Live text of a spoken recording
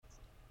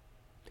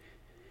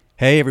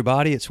Hey,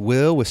 everybody, it's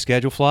Will with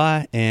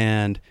Schedulefly,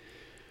 and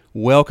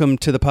welcome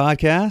to the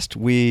podcast.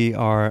 We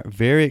are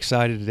very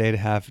excited today to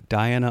have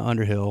Diana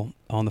Underhill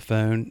on the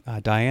phone.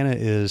 Diana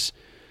is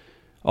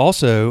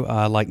also,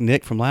 like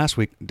Nick from last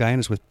week,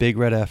 Diana's with Big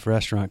Red F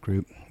Restaurant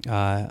Group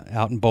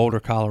out in Boulder,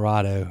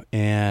 Colorado,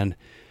 and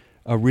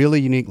a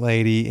really unique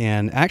lady.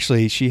 And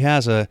actually, she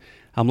has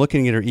I'm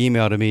looking at her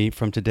email to me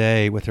from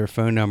today with her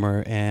phone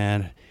number,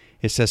 and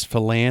it says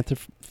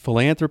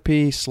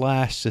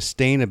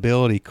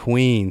philanthropy/sustainability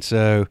queen.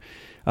 So,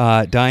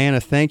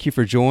 Diana, thank you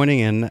for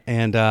joining,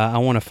 and I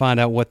want to find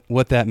out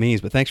what that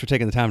means. But thanks for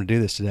taking the time to do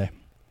this today.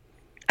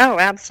 Oh,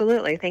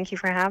 absolutely. Thank you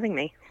for having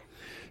me.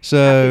 So,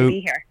 happy to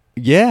be here.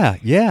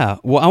 Yeah.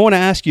 Well, I want to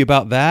ask you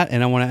about that,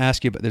 and I want to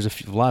ask you about. There's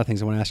a lot of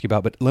things I want to ask you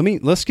about, but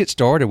let's get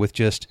started with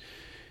just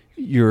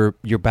your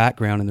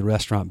background in the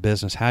restaurant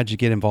business. How'd you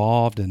get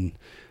involved, and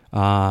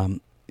how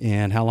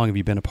long have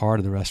you been a part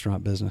of the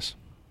restaurant business?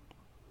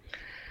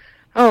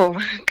 Oh,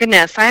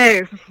 goodness.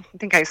 I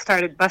think I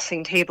started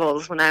bussing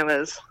tables when I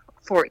was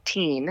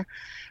 14.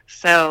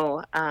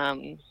 So,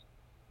 that's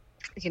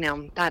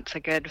a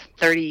good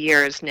 30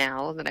 years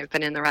now that I've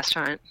been in the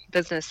restaurant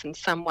business in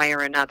some way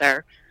or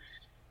another.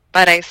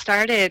 But I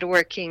started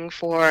working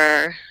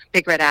for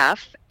Big Red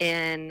F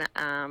in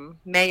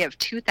May of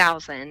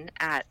 2000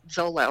 at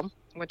Zolo,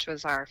 which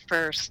was our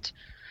first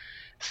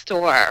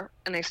store.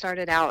 And I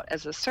started out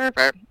as a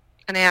server,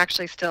 and I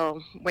actually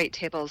still wait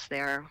tables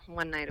there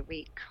one night a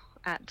week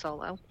at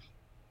Zolo.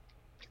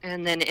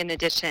 And then in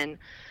addition,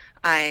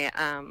 I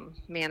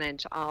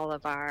manage all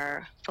of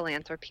our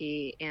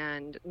philanthropy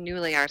and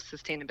newly our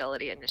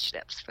sustainability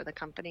initiatives for the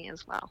company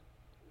as well.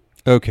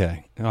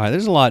 Okay. All right.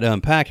 There's a lot to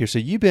unpack here. So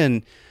you've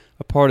been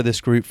a part of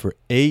this group for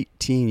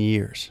 18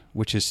 years,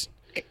 which is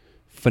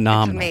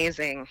phenomenal. It's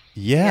amazing.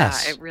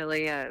 Yes. Yeah, it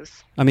really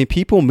is. I mean,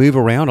 people move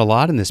around a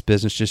lot in this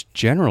business just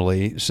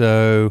generally.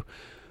 So,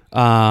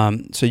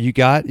 so you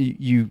got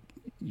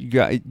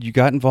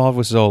involved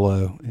with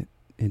Zolo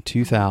in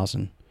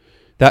 2000.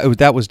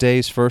 That was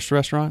Dave's first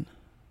restaurant?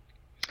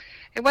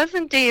 It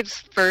wasn't Dave's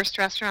first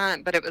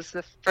restaurant, but it was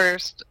the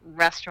first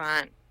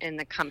restaurant in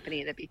the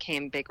company that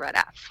became Big Red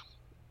F.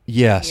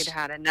 Yes. He'd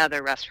had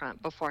another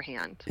restaurant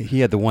beforehand.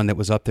 He had the one that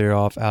was up there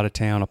out of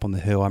town up on the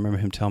hill. I remember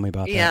him telling me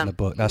about that in the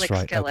book. That's Lick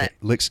right. Skillet. Okay.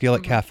 Lick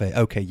Skillet Cafe.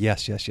 Okay.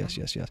 Yes.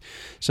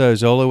 So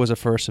Zolo was the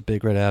first at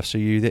Big Red F. So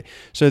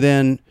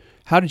then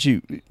how did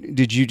you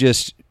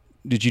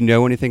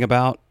know anything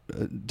about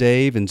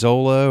Dave and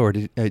Zolo, or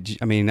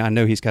I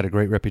know he's got a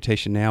great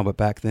reputation now, but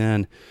back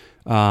then,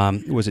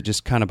 was it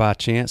just kind of by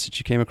chance that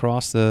you came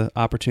across the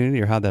opportunity,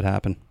 or how'd that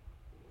happen?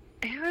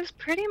 It was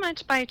pretty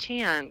much by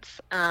chance.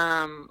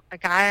 A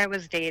guy I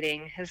was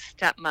dating, his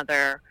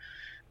stepmother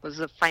was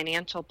a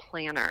financial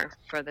planner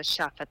for the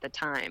chef at the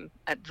time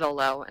at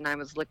Zolo, and I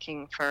was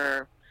looking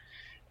for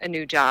a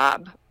new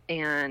job,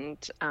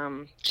 and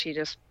she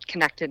just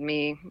connected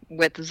me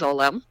with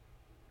Zolo,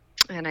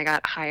 and I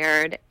got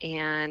hired,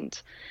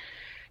 and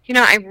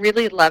I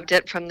really loved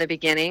it from the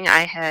beginning.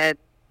 I had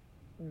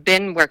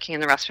been working in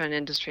the restaurant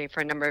industry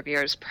for a number of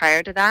years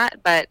prior to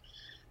that, but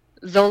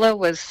Zolo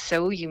was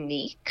so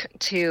unique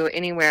to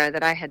anywhere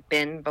that I had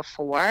been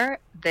before.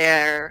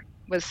 There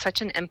was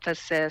such an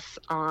emphasis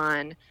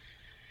on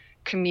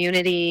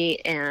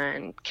community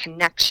and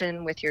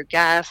connection with your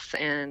guests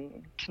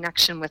and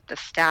connection with the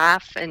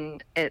staff,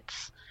 and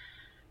it's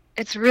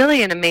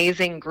really an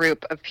amazing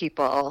group of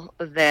people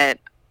that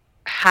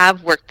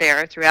have worked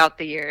there throughout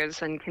the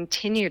years and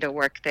continue to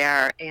work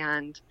there.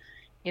 And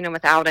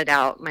without a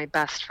doubt, my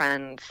best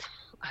friends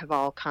have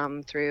all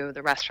come through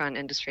the restaurant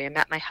industry. I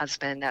met my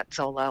husband at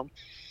Zolo.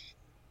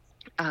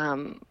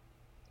 I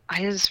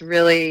just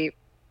really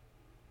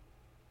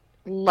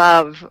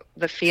love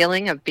the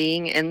feeling of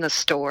being in the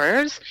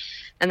stores,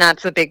 and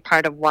that's a big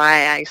part of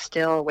why I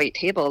still wait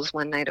tables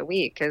one night a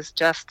week, is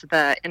just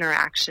the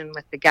interaction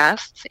with the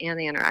guests and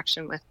the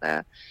interaction with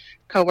the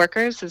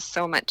coworkers is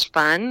so much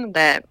fun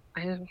that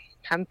I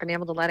haven't been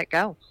able to let it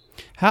go.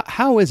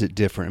 How is it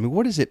different? I mean,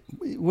 what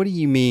do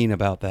you mean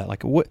about that?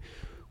 Like, what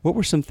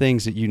were some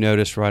things that you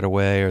noticed right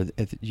away, or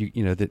that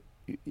that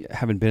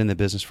haven't been in the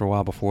business for a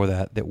while before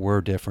that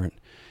were different?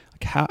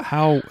 Like,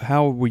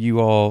 how were you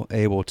all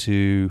able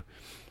to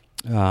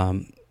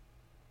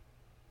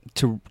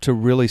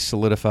really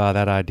solidify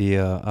that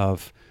idea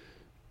of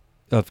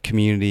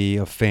community,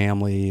 of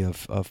family,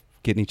 of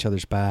getting each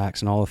other's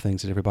backs, and all the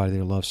things that everybody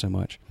there loves so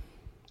much?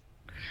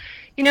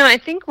 I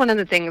think one of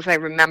the things I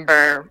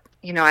remember,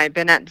 I'd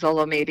been at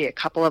Zolo maybe a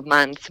couple of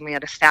months, and we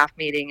had a staff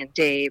meeting, and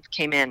Dave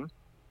came in.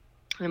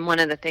 And one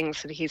of the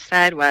things that he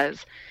said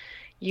was,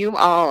 you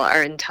all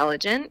are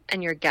intelligent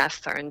and your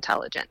guests are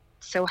intelligent.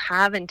 So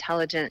have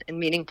intelligent and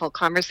meaningful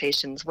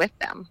conversations with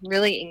them.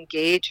 Really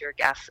engage your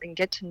guests and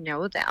get to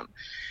know them,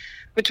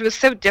 which was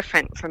so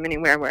different from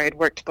anywhere where I'd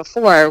worked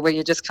before, where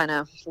you just kind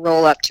of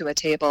roll up to a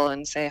table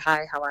and say,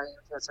 hi, how are you?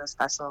 Here's our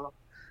special.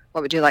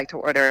 What would you like to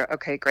order?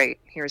 Okay, great.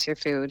 Here's your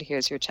food.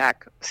 Here's your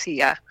check. See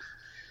ya.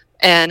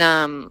 And,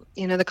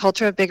 the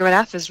culture of Big Red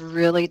F is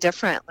really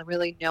different,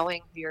 really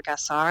knowing who your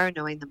guests are,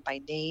 knowing them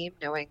by name,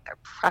 knowing their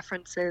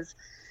preferences,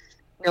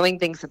 knowing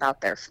things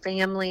about their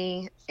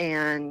family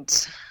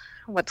and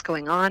what's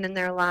going on in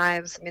their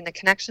lives. I mean, the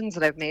connections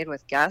that I've made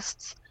with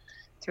guests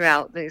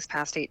throughout these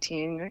past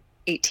 18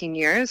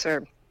 years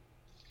are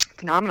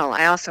phenomenal.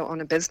 I also own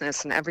a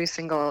business, and every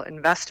single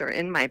investor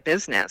in my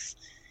business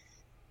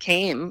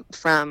came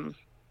from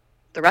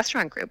the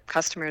restaurant group,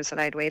 customers that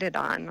I'd waited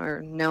on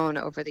or known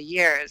over the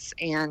years.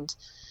 And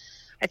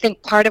I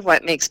think part of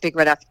what makes Big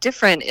Red F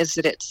different is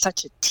that it's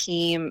such a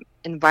team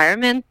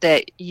environment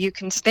that you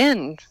can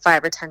spend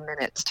 5 or 10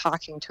 minutes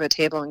talking to a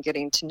table and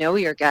getting to know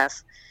your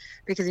guests,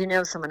 because you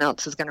know someone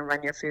else is going to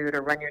run your food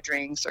or run your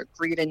drinks or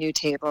greet a new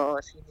table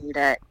if you need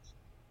it.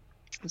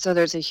 So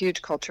there's a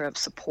huge culture of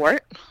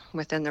support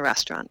within the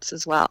restaurants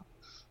as well.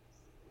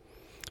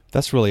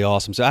 That's really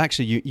awesome. So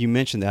actually, you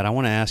mentioned that. I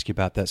want to ask you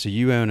about that. So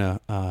you own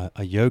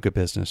a yoga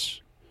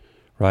business,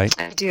 right?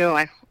 I do.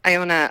 I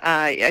own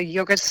a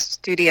yoga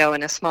studio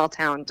in a small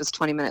town just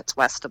 20 minutes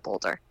west of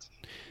Boulder.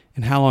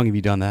 And how long have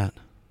you done that?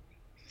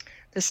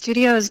 The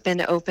studio has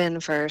been open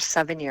for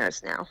 7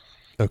 years now.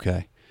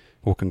 Okay.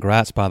 Well,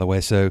 congrats, by the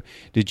way. So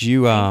did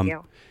you, Thank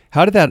you.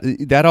 How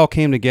did that all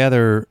came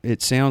together?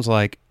 It sounds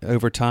like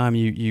over time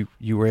you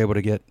were able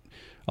to get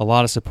a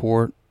lot of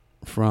support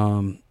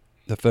from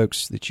the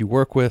folks that you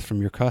work with,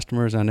 from your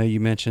customers. I know you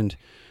mentioned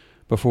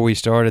before we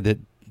started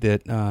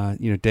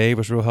that Dave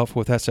was real helpful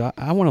with that. So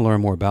I want to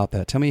learn more about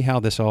that. Tell me how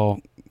this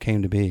all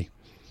came to be.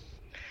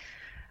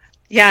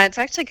 Yeah, it's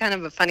actually kind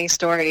of a funny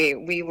story.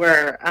 We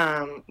were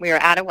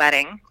at a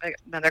wedding,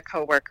 another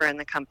coworker in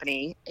the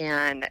company,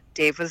 and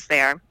Dave was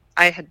there.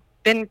 I had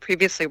been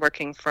previously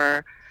working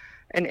for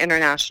an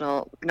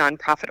international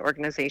nonprofit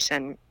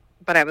organization,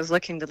 but I was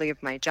looking to leave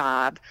my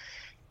job.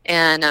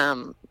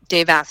 And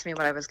Dave asked me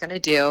what I was going to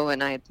do,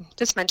 and I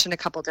just mentioned a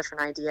couple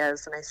different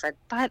ideas. And I said,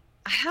 but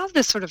I have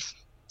this sort of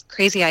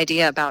crazy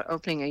idea about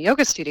opening a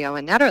yoga studio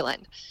in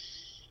Netherlands.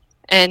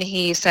 And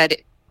he said,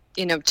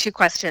 2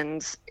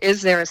 questions.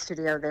 Is there a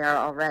studio there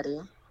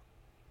already?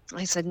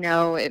 I said,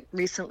 no, it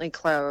recently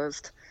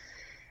closed.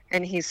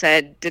 And he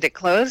said, did it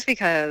close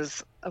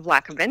because of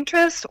lack of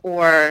interest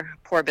or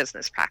poor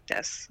business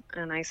practice?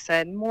 And I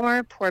said,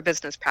 more poor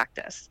business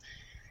practice.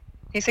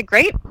 He said,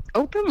 great,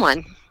 open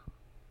one.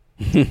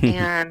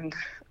 And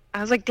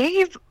I was like,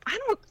 Dave, I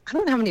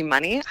don't have any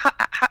money.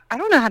 I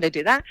don't know how to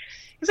do that.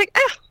 He's like,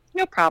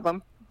 no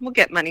problem. We'll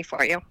get money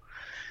for you.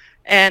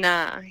 And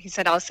he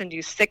said, I'll send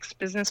you 6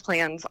 business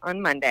plans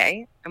on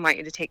Monday. I want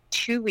you to take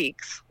 2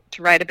 weeks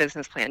to write a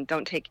business plan.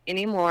 Don't take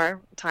any more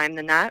time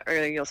than that,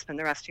 or you'll spend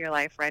the rest of your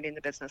life writing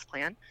the business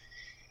plan.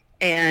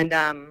 And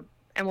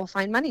we'll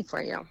find money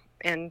for you.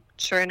 And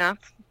sure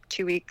enough,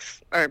 2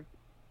 weeks, or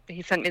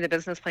he sent me the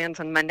business plans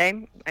on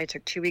Monday. I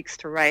took 2 weeks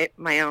to write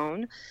my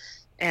own.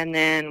 And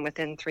then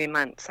within 3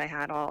 months, I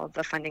had all of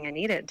the funding I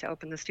needed to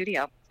open the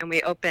studio. And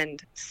we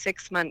opened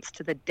 6 months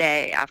to the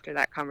day after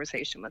that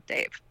conversation with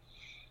Dave.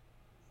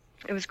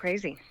 It was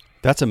crazy.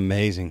 That's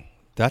amazing.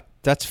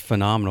 That's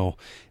phenomenal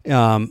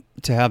to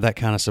have that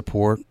kind of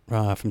support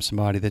from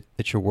somebody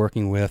that you're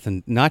working with,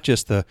 and not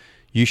just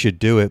you should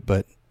do it,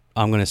 but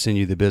I'm going to send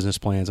you the business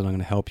plans and I'm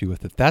going to help you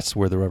with it. That's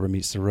where the rubber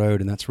meets the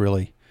road, and that's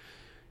really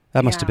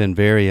must have been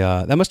very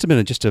that must have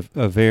been just a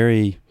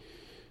very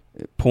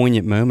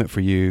poignant moment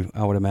for you,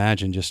 I would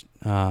imagine. Just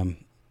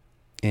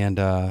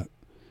and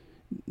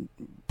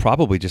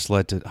probably just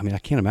led to. I mean, I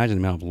can't imagine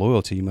the amount of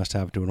loyalty you must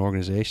have to an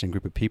organization, a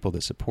group of people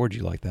that support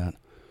you like that.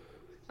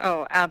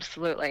 Oh,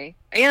 absolutely.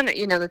 And,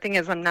 the thing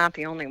is, I'm not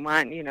the only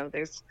one.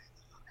 There's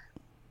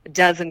a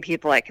dozen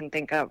people I can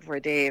think of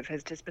where Dave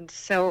has just been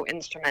so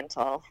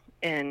instrumental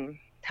in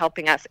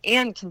helping us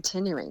and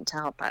continuing to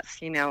help us.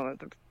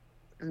 The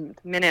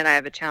minute I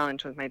have a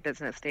challenge with my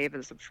business, Dave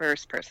is the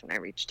first person I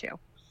reach to.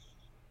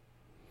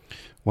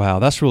 Wow,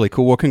 that's really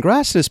cool. Well,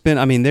 congrats.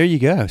 There you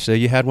go. So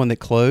you had one that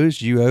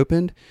closed, you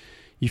opened,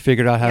 you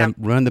figured out how to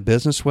run the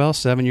business well.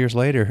 7 years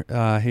later,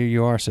 here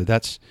you are. So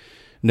that's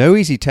no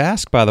easy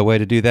task, by the way,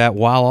 to do that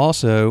while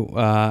also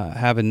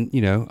having,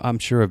 I'm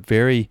sure a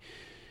very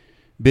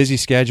busy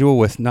schedule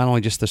with not only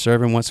just the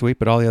serving once a week,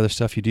 but all the other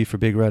stuff you do for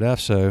Big Red F.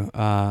 So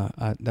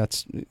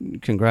that's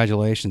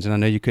congratulations. And I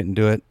know you couldn't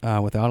do it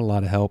without a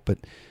lot of help, but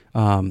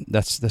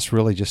that's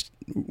really just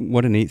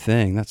what a neat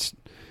thing. That's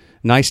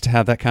nice to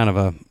have that kind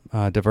of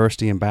a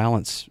diversity and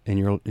balance in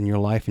your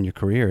life and your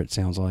career, it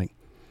sounds like.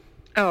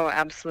 Oh,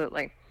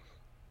 absolutely.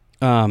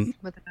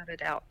 Without a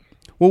doubt.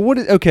 Well,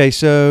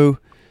 so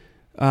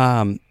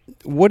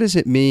what does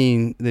it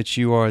mean that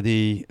you are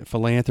the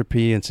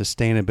philanthropy and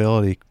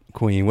sustainability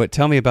queen?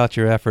 Tell me about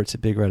your efforts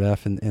at Big Red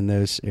F in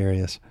those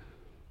areas.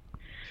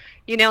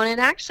 And it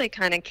actually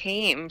kind of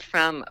came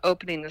from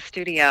opening the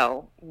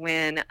studio.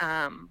 When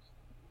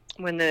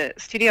the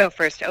studio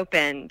first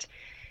opened,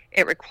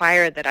 it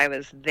required that I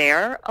was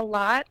there a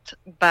lot,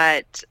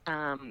 but,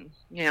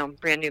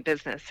 brand new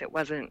business, it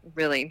wasn't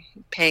really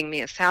paying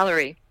me a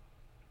salary.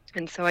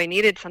 And so I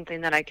needed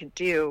something that I could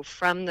do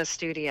from the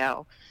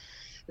studio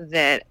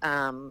that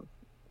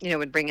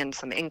would bring in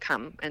some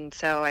income. And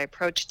so I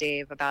approached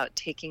Dave about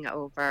taking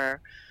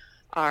over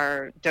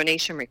our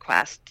donation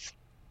requests.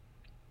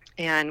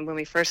 And when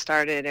we first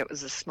started, it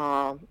was a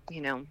small,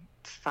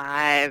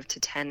 5 to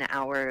 10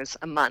 hours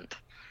a month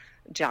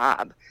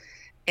job.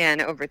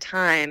 And over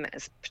time,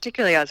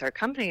 particularly as our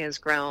company has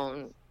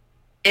grown,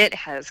 it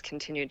has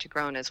continued to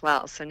grow as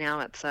well. So now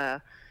it's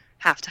a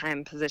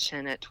half-time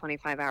position at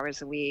 25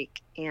 hours a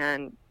week,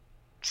 and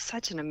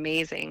such an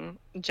amazing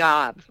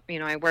job.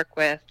 I work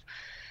with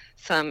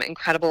some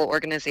incredible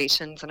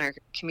organizations in our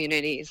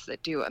communities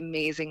that do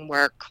amazing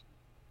work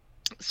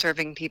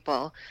serving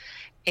people.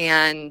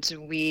 And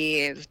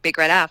we, as Big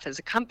Red F, as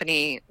a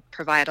company,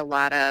 provide a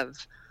lot of,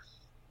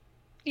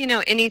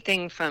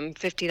 anything from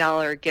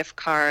 $50 gift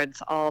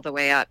cards all the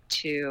way up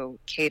to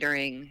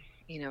catering,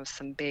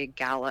 some big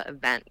gala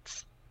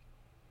events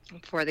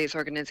for these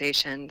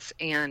organizations.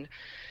 And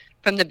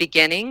from the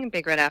beginning,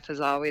 Big Red F has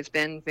always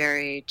been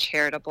very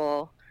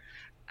charitable.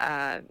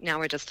 Now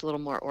we're just a little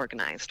more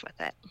organized with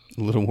it.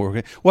 A little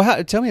more.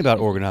 Well, tell me about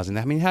organizing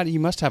that. I mean, you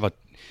must have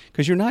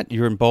because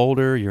you're in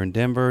Boulder, you're in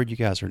Denver, you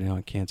guys are now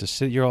in Kansas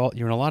City. You're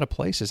in a lot of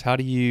places. How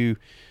do you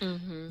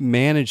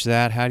manage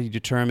that? How do you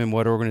determine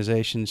what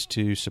organizations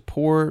to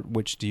support?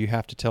 Which do you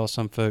have to tell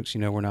some folks,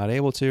 we're not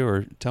able to,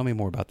 or tell me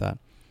more about that?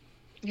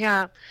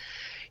 Yeah.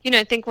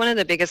 I think one of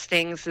the biggest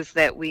things is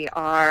that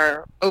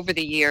over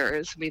the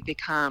years, we've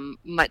become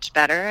much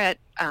better at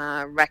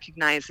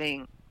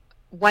recognizing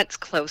what's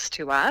close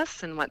to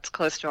us and what's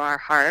close to our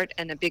heart.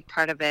 And a big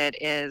part of it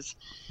is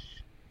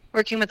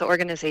working with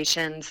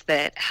organizations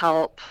that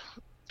help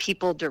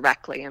people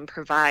directly and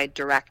provide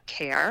direct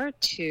care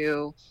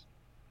to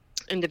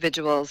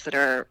individuals that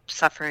are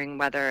suffering,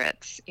 whether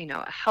it's,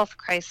 a health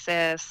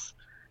crisis.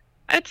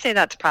 I'd say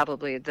that's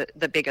probably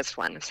the biggest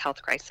one, is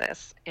health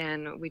crisis.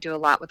 And we do a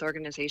lot with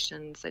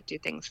organizations that do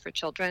things for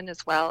children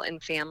as well,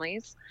 and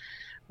families,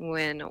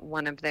 when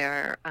one of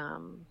their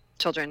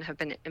children have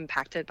been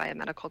impacted by a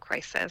medical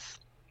crisis.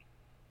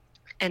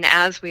 And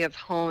as we have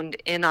honed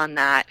in on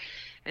that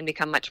and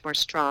become much more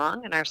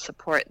strong in our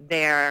support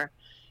there,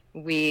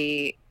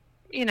 we,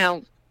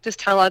 just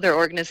tell other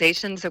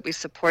organizations that we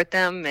support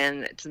them,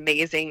 and it's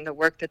amazing the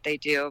work that they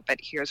do, but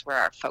here's where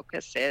our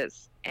focus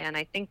is. And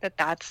I think that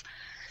that's,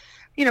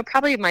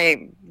 probably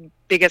my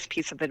biggest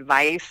piece of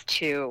advice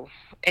to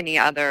any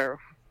other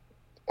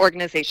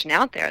organization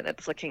out there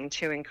that's looking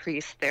to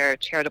increase their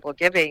charitable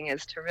giving,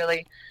 is to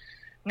really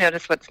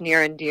notice what's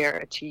near and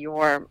dear to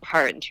your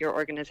heart and to your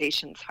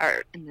organization's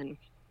heart, and then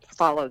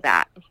follow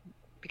that.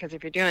 Because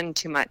if you're doing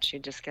too much, you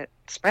just get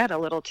spread a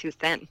little too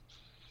thin.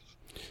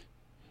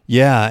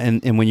 Yeah,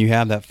 and when you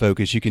have that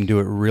focus, you can do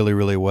it really,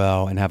 really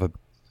well and have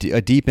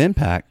a deep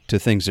impact to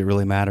things that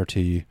really matter to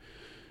you.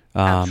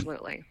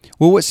 Absolutely.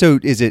 Well, so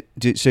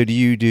do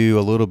you do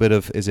a little bit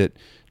of, is it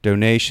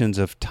donations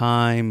of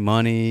time,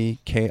 money,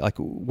 like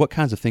what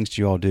kinds of things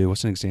do you all do?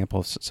 What's an example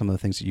of some of the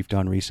things that you've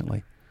done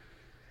recently?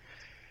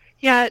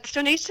 Yeah, it's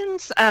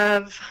donations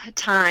of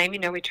time.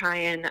 We try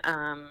and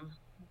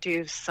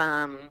do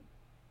some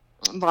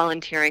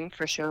volunteering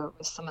for sure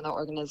with some of the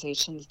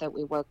organizations that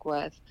we work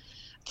with.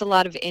 It's a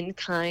lot of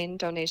in-kind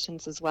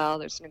donations as well.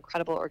 There's an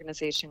incredible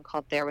organization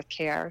called There with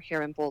Care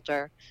here in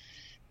Boulder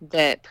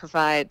that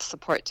provides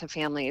support to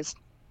families.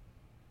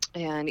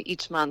 And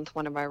each month,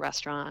 one of our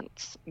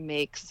restaurants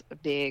makes a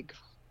big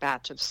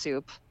batch of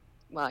soup,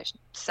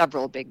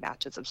 several big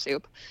batches of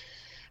soup,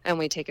 and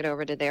we take it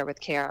over to There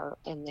with Care,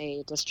 and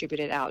they distribute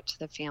it out to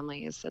the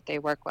families that they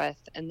work with.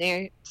 And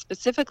they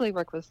specifically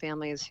work with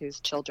families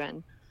whose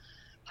children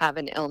have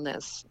an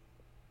illness,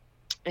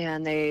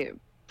 and they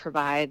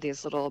provide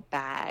these little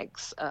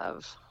bags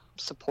of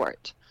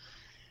support.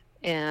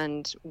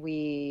 And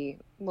we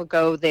will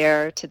go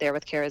there to There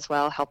with Care as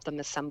well, help them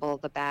assemble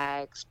the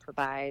bags,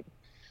 provide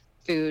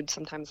food,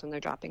 sometimes when they're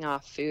dropping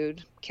off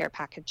food, care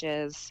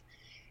packages.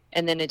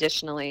 And then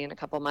additionally, in a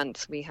couple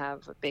months, we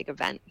have a big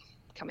event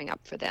coming up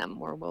for them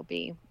where we'll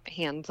be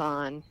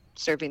hands-on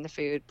serving the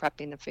food,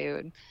 prepping the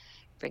food,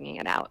 bringing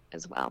it out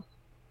as well.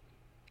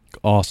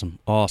 Awesome.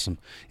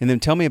 And then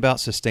tell me about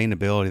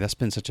sustainability. That's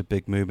been such a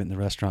big movement in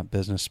the restaurant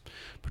business,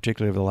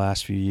 particularly over the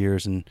last few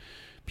years, and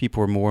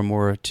people are more and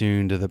more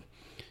attuned to the,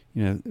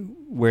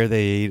 where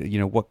they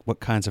eat, what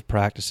kinds of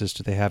practices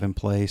do they have in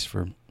place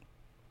for,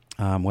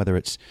 whether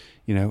it's,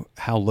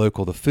 how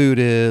local the food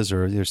is,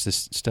 or there's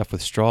this stuff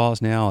with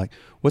straws now. Like,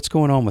 what's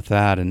going on with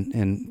that,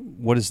 and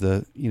what is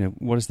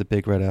the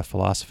Big Red F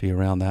philosophy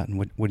around that, and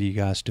what are you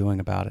guys doing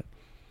about it?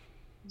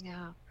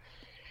 Yeah,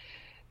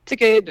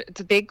 it's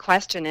a big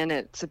question, and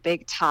it's a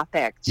big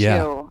topic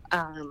too.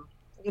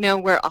 Yeah.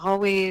 We're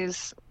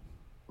always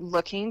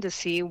looking to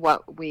see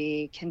what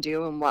we can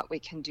do and what we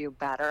can do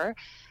better.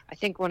 I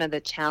think one of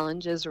the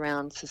challenges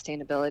around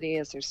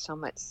sustainability is there's so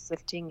much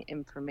sifting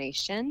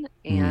information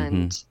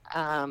and,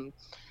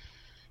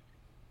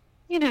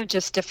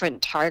 just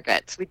different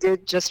targets. We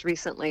did just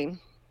recently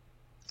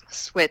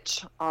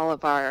switch all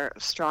of our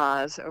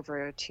straws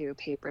over to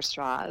paper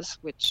straws,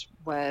 which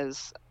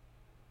was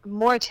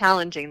more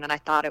challenging than I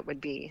thought it would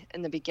be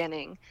in the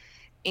beginning.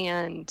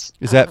 And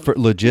Is that for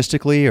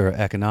logistically or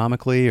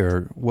economically,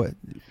 or what?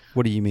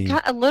 What do you mean?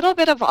 got a little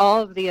bit of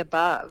all of the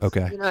above.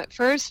 Okay. At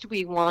first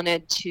we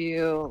wanted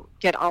to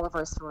get all of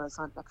our stores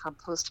on the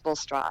compostable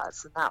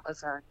straws, and that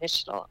was our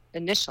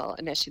initial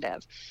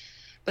initiative.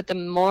 But the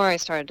more I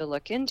started to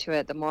look into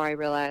it, the more I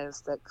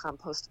realized that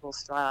compostable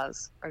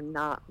straws are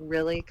not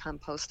really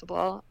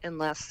compostable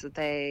unless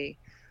they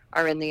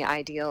are in the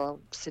ideal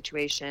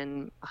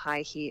situation, a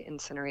high heat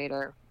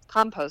incinerator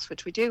compost,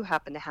 which we do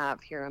happen to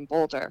have here in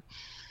Boulder.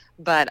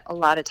 But a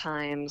lot of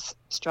times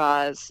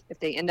straws, if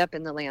they end up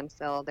in the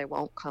landfill, they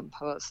won't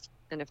compost.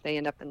 And if they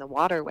end up in the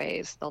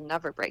waterways, they'll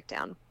never break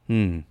down.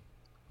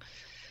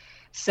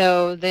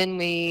 So then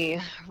we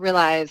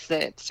realized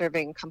that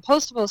serving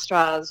compostable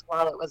straws,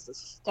 while it was a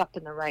step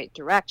in the right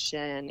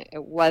direction,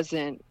 it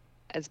wasn't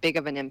as big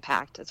of an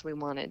impact as we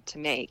wanted to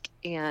make.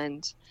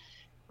 And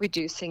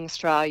reducing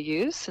straw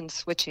use and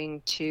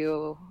switching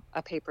to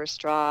a paper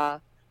straw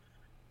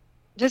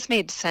just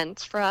made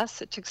sense for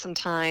us. It took some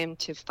time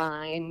to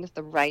find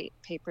the right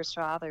paper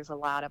straw. There's a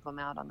lot of them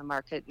out on the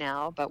market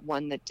now, but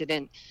one that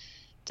didn't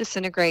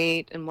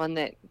disintegrate and one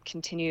that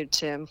continued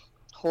to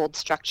hold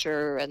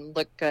structure and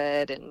look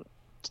good and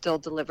still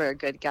deliver a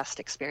good guest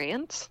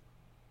experience.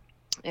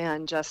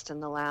 And just in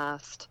the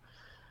last,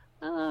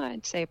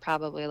 I'd say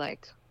probably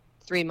like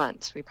 3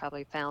 months, we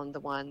probably found the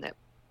one that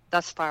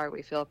thus far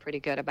we feel pretty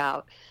good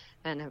about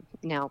and have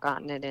now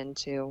gotten it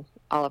into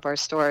all of our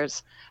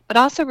stores, but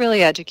also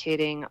really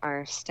educating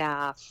our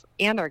staff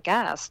and our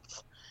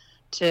guests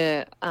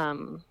to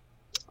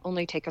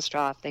only take a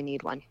straw if they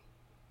need one.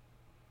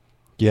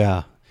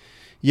 Yeah.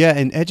 Yeah,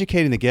 and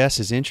educating the guests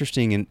is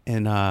interesting, and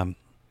then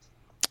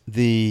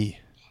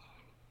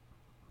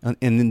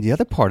the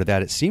other part of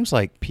that, it seems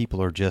like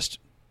people are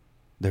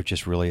they're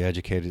just really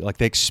educated. Like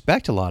they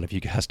expect a lot of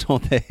you guys,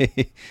 don't they?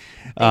 They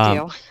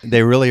do.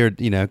 They really are,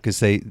 because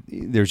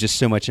there's just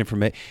so much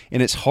information,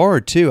 and it's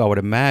hard too, I would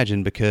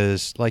imagine,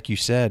 because like you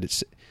said,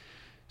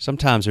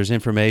 sometimes there's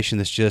information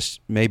that's just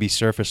maybe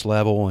surface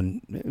level,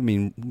 and I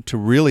mean, to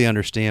really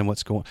understand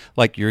what's going,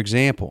 like your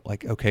example,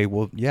 like, okay,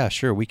 well, yeah,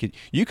 sure,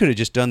 you could have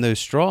just done those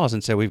straws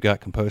and said we've got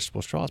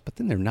compostable straws, but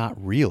then they're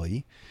not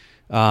really.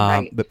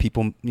 Right. But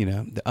people,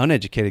 the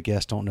uneducated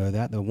guests don't know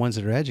that. The ones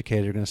that are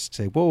educated are going to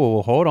say,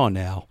 whoa, hold on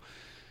now.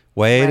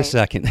 Wait a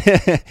second.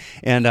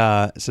 And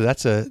so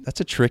that's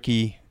a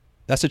tricky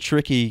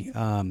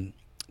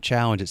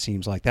challenge, it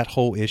seems like, that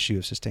whole issue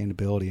of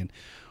sustainability and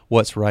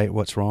what's right,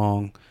 what's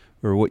wrong,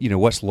 or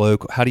what's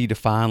local. How do you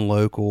define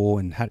local,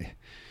 and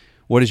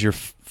what is your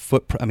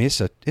footprint? I mean,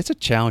 it's a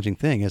challenging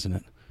thing, isn't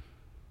it?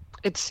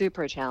 It's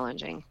super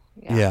challenging.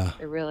 Yeah.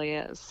 It really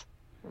is.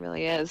 It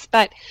really is.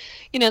 But,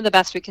 the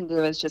best we can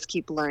do is just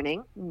keep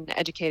learning and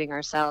educating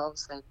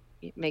ourselves and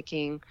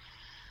making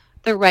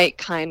the right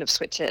kind of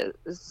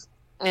switches.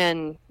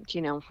 And,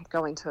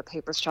 going to a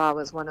paper straw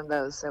was one of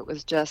those that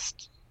was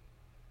just,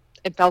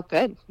 it felt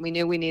good. We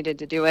knew we needed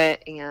to do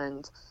it,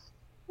 and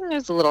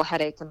there's a little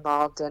headache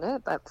involved in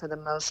it, but for the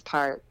most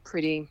part,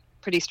 pretty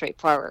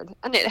straightforward.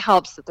 And it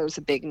helps that there's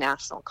a big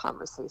national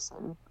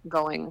conversation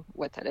going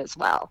with it as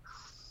well.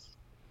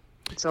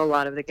 So a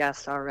lot of the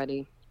guests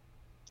already,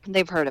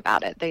 they've heard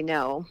about it. They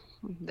know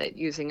that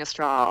using a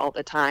straw all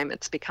the time,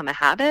 it's become a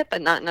habit,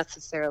 but not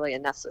necessarily a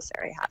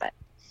necessary habit.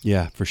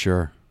 Yeah, for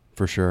sure.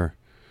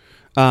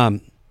 So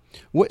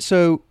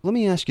let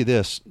me ask you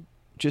this: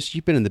 just,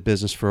 you've been in the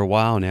business for a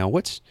while now.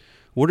 What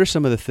are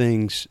some of the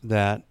things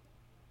that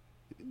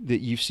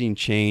you've seen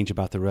change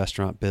about the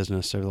restaurant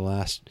business over the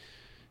last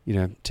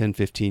 10,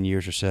 15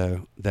 years or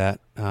so, that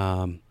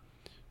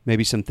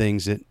maybe some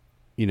things that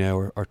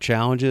are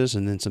challenges,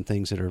 and then some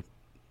things that are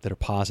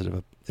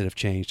positive that have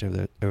changed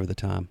over the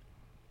time?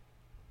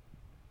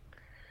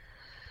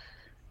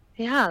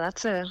 Yeah,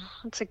 that's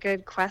a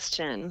good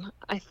question.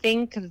 I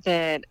think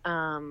that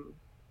one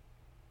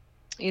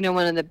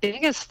of the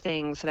biggest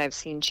things that I've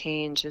seen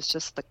change is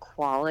just the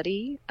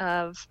quality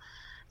of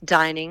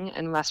dining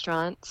in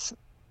restaurants.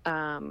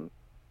 In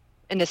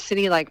a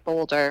city like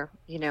Boulder,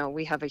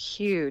 we have a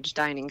huge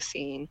dining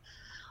scene,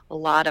 a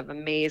lot of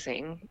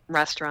amazing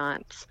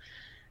restaurants,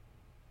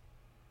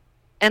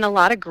 and a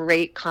lot of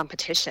great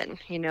competition,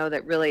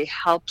 that really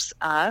helps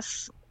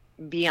us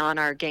be on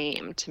our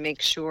game to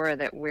make sure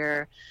that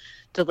we're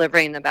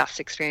delivering the best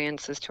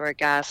experiences to our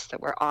guests, that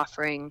we're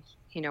offering,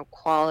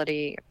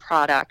 quality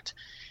product,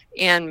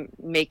 and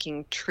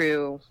making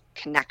true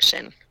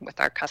connection with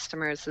our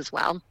customers as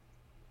well.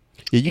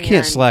 Yeah, you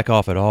can't slack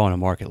off at all in a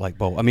market like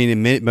Boulder. I mean,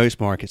 in most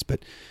markets,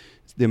 but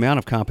the amount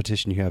of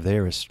competition you have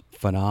there is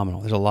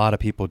phenomenal. There's a lot of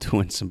people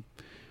doing some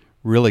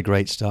really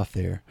great stuff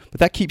there, but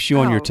that keeps you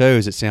on your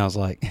toes, it sounds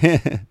like.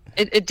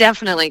 It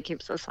definitely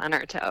keeps us on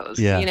our toes,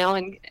 yeah.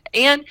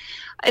 And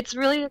it's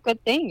really a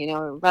good thing.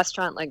 A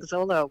restaurant like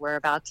Zolo, we're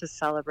about to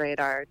celebrate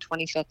our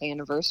 25th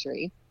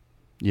anniversary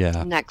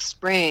next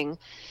spring.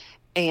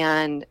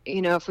 And,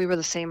 if we were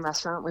the same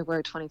restaurant we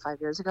were 25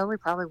 years ago, we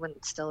probably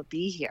wouldn't still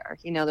be here.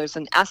 There's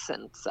an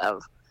essence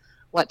of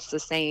what's the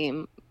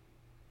same: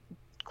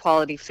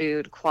 quality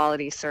food,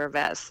 quality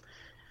service.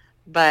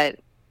 But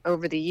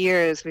over the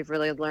years, we've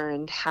really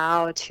learned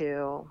how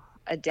to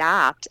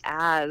adapt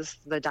as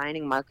the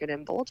dining market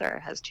in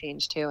Boulder has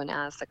changed too, and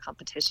as the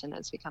competition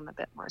has become a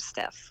bit more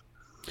stiff.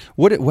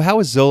 How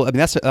is Zola? I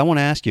mean, I want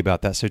to ask you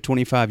about that. So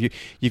 25,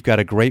 you've got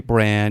a great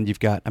brand.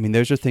 I mean,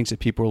 those are things that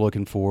people are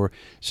looking for.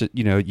 So,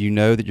 you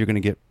know that you're going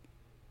to get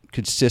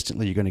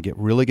consistently, you're going to get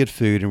really good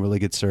food and really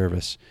good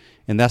service.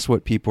 And that's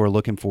what people are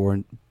looking for.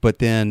 But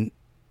then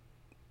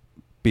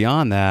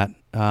beyond that,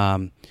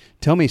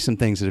 tell me some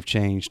things that have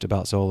changed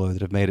about Zolo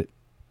that have made it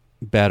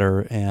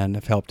better and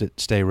have helped it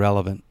stay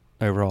relevant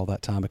over all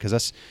that time, because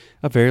that's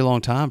a very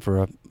long time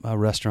for a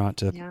restaurant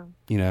to,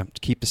 to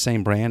keep the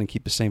same brand and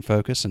keep the same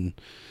focus and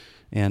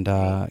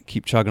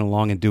keep chugging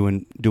along and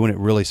doing it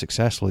really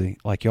successfully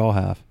like y'all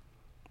have.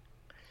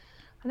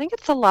 I think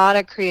it's a lot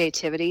of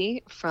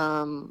creativity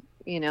from,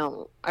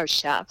 our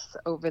chefs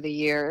over the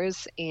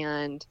years,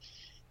 and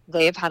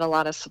they've had a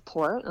lot of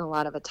support and a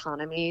lot of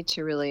autonomy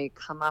to really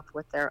come up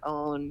with their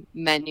own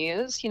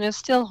menus,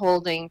 still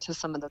holding to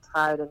some of the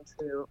tried and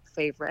true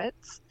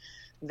favorites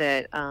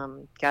that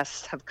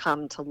guests have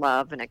come to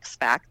love and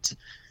expect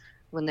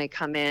when they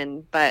come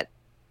in. But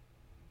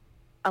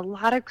a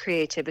lot of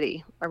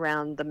creativity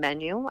around the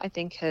menu, I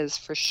think, has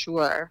for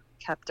sure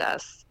kept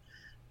us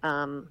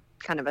kind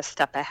of a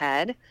step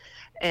ahead.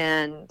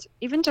 And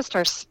even just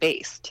our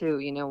space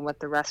too, what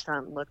the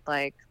restaurant looked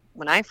like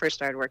when I first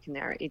started working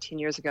there 18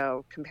 years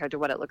ago compared to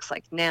what it looks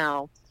like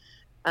now.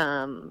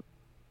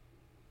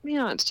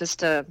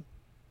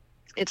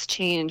 It's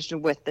changed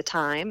with the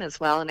time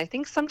as well. And I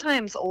think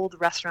sometimes old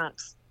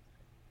restaurants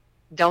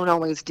don't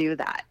always do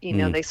that.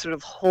 They sort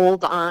of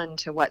hold on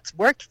to what's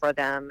worked for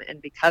them.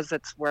 And because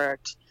it's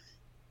worked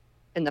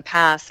in the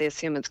past, they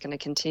assume it's going to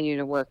continue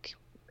to work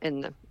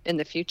in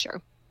the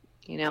future,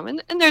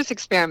 and there's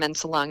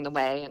experiments along the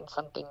way and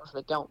some things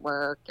that don't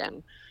work.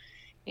 And,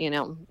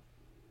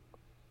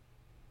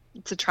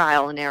 it's a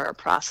trial and error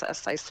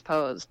process, I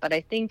suppose. But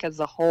I think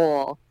as a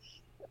whole,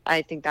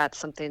 I think that's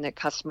something that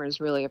customers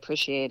really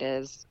appreciate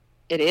is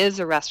it is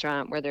a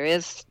restaurant where there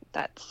is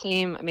that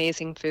same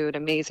amazing food,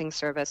 amazing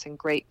service, and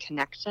great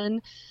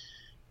connection,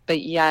 but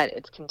yet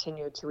it's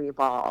continued to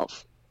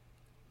evolve.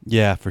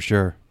 Yeah, for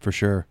sure. For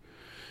sure.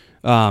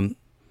 Let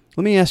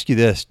me ask you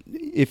this.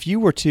 If you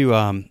were to,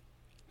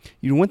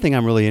 one thing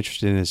I'm really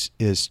interested in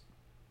is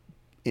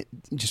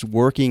just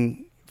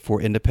working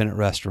for independent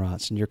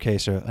restaurants. In your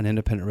case, an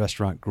independent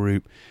restaurant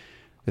group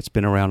that's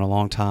been around a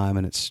long time,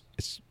 and it's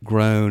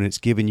grown. It's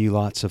given you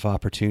lots of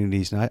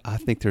opportunities, and I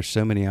think there's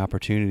so many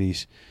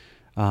opportunities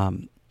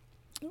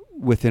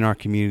within our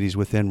communities,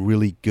 within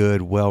really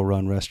good,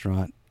 well-run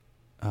restaurant,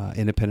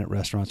 independent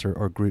restaurants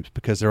or groups,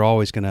 because they're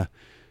going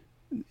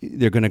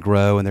to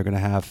grow, and they're going to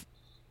have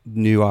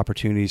new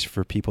opportunities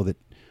for people that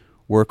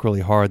work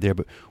really hard there.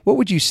 But what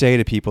would you say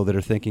to people that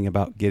are thinking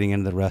about getting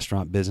into the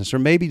restaurant business, or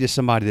maybe to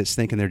somebody that's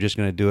thinking they're just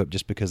going to do it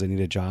just because they need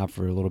a job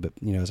for a little bit,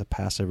 as a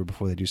passover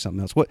before they do something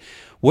else?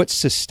 What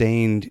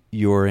sustained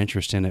your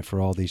interest in it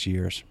for all these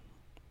years?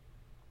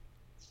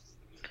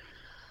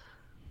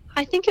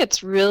 I think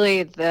it's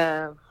really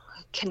the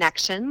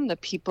connection, the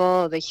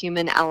people, the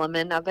human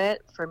element of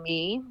it for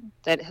me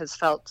that has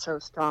felt so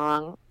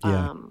strong.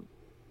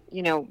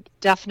 Yeah.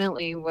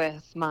 Definitely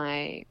with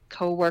my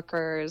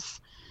coworkers.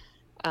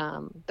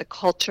 The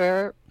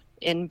culture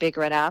in Big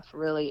Red F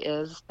really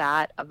is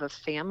that of a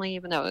family,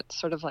 even though it's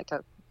sort of like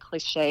a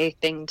cliche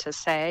thing to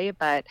say,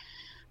 but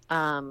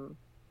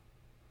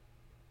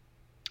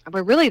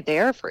we're really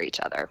there for each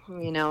other,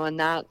 and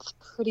that's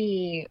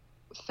pretty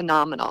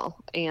phenomenal.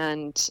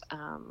 And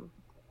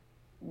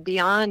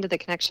beyond the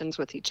connections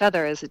with each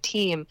other as a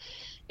team,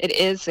 it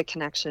is a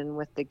connection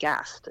with the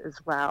guest as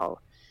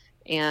well.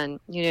 And,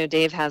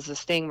 Dave has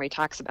this thing where he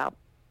talks about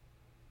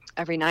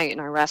every night in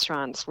our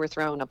restaurants, we're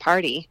throwing a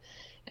party,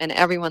 and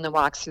everyone that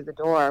walks through the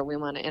door, we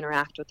want to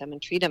interact with them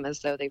and treat them as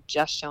though they've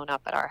just shown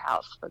up at our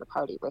house for the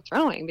party we're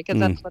throwing, because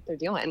that's what they're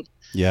doing.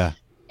 Yeah.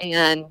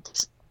 And,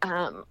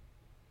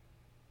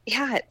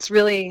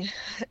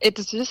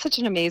 it's just such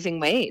an amazing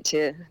way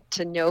to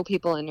know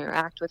people,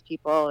 interact with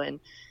people. And,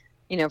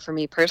 for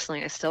me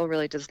personally, I still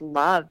really just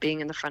love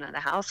being in the front of the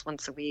house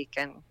once a week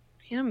and,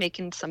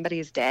 making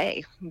somebody's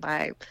day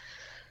by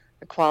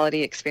a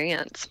quality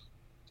experience.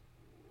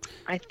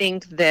 I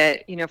think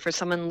that, for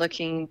someone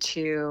looking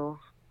to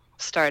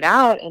start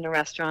out in a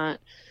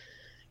restaurant,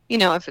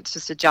 if it's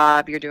just a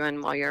job you're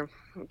doing while you're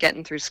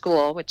getting through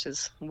school, which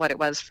is what it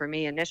was for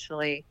me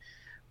initially,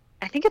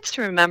 I think it's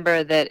to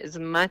remember that as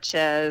much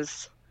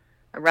as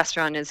a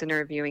restaurant is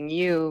interviewing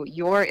you,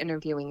 you're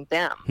interviewing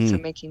them. So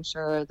making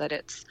sure that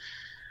it's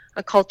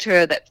a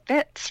culture that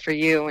fits for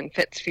you and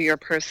fits for your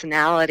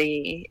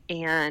personality,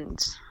 and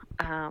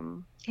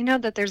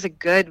that there's a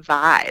good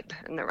vibe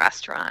in the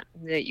restaurant,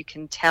 that you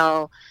can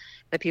tell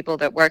the people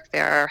that work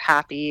there are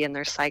happy and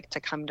they're psyched to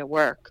come to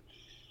work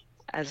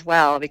as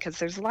well, because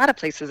there's a lot of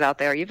places out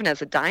there, even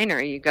as a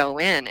diner, you go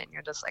in and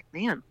you're just like,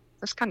 man,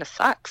 this kind of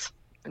sucks.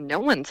 No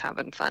one's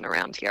having fun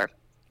around here.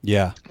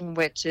 Yeah.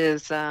 Which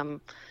is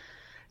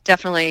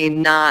definitely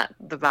not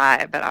the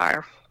vibe at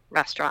our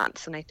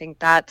restaurants. And I think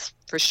that's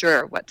for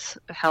sure what's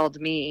held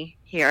me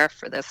here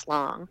for this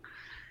long,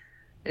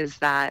 is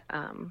that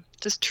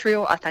just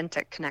true,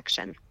 authentic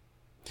connection.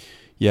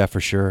 Yeah,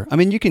 for sure. I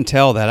mean, you can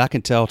tell that. I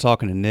can tell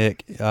talking to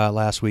Nick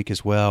last week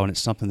as well, and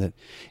it's something that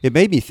it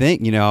made me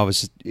think.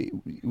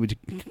 It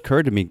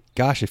occurred to me,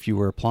 gosh, if you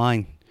were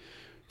applying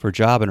for a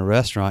job in a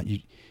restaurant,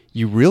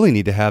 you really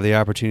need to have the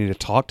opportunity to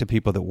talk to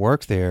people that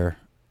work there.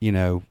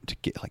 To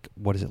get like,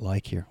 what is it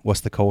like here? What's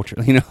the culture?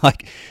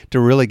 Like to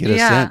really get a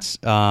sense.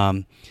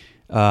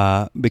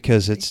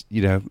 Because it's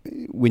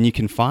when you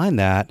can find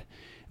that.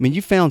 I mean,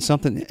 you found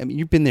something. I mean,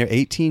 you've been there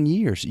 18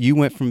 years. You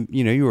went from,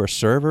 you were a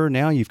server.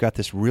 Now you've got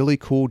this really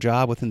cool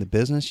job within the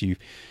business.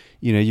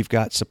 You've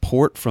got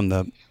support from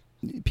the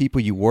people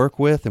you work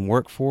with and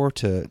work for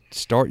to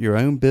start your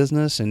own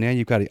business. And now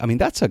you've got, I mean,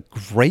 that's a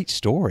great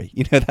story.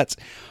 That's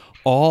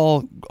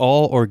all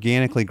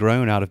organically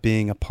grown out of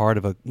being a part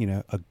of a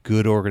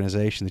good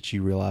organization that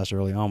you realized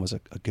early on was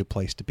a good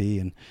place to be.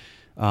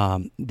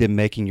 And then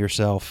making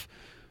yourself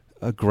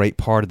a great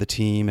part of the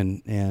team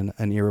and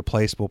an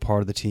irreplaceable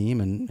part of the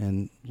team,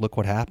 and look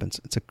what happens.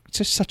 It's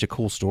just such a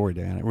cool story,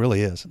 Dan. It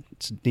really is.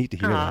 It's neat to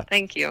hear that.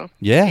 Thank you.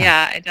 Yeah.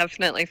 Yeah, I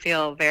definitely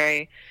feel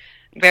very,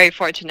 very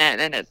fortunate,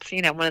 and it's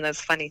one of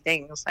those funny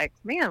things. Like,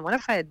 man, what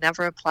if I had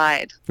never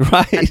applied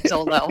right. at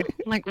Zolo?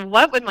 Like,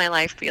 what would my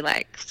life be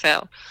like?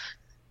 So,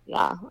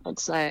 yeah,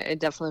 I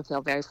definitely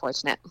feel very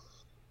fortunate.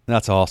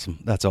 That's awesome.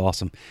 That's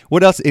awesome.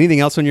 What else? Anything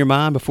else on your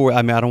mind before?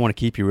 I mean, I don't want to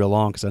keep you real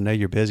long because I know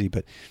you're busy.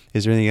 But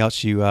is there anything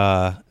else you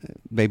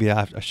maybe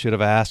I should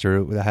have asked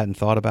or I hadn't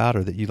thought about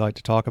or that you'd like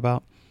to talk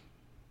about?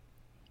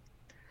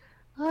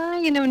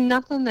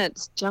 Nothing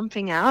that's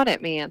jumping out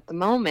at me at the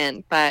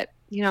moment. But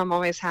I'm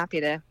always happy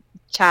to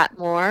chat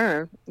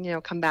more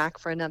or come back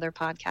for another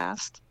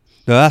podcast.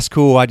 No, that's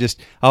cool. I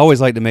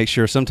always like to make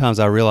sure. Sometimes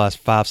I realize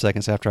 5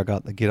 seconds after I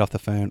get off the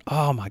phone,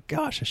 oh my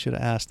gosh, I should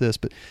have asked this.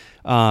 But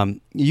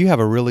you have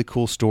a really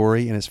cool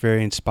story, and it's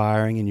very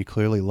inspiring. And you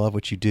clearly love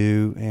what you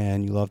do,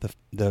 and you love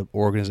the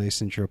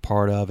organization that you're a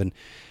part of. And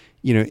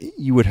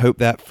you would hope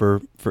that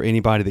for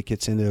anybody that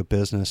gets into a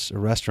business, a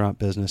restaurant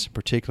business in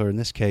particular, in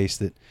this case,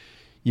 that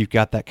you've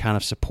got that kind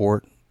of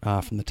support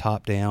from the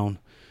top down,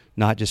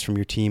 not just from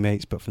your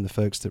teammates, but from the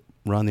folks that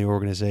run the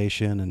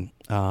organization.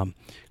 And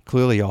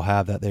clearly y'all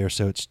have that there.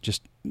 So it's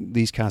just,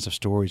 these kinds of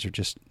stories are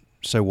just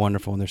so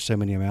wonderful, and there's so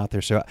many of them out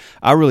there. So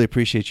I really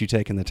appreciate you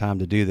taking the time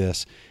to do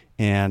this.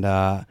 And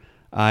I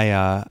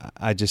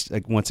just,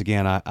 once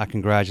again, I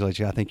congratulate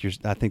you. I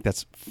think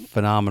that's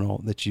phenomenal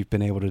that you've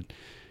been able to,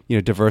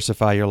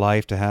 diversify your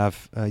life to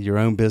have your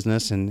own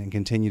business and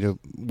continue to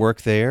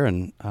work there.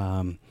 And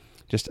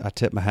I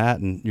tip my hat,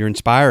 and you're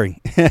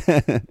inspiring.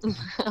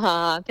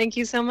 Thank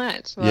you so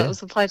much. Well, yeah. It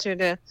was a pleasure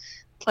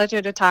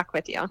to talk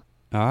with you.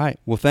 All right.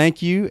 Well,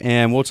 thank you,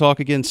 and we'll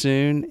talk again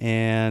soon.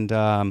 And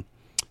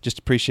just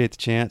appreciate the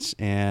chance,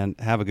 and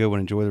have a good one.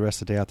 Enjoy the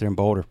rest of the day out there in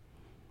Boulder.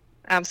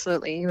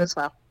 Absolutely. You as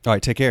well. All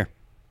right. Take care.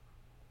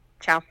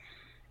 Ciao.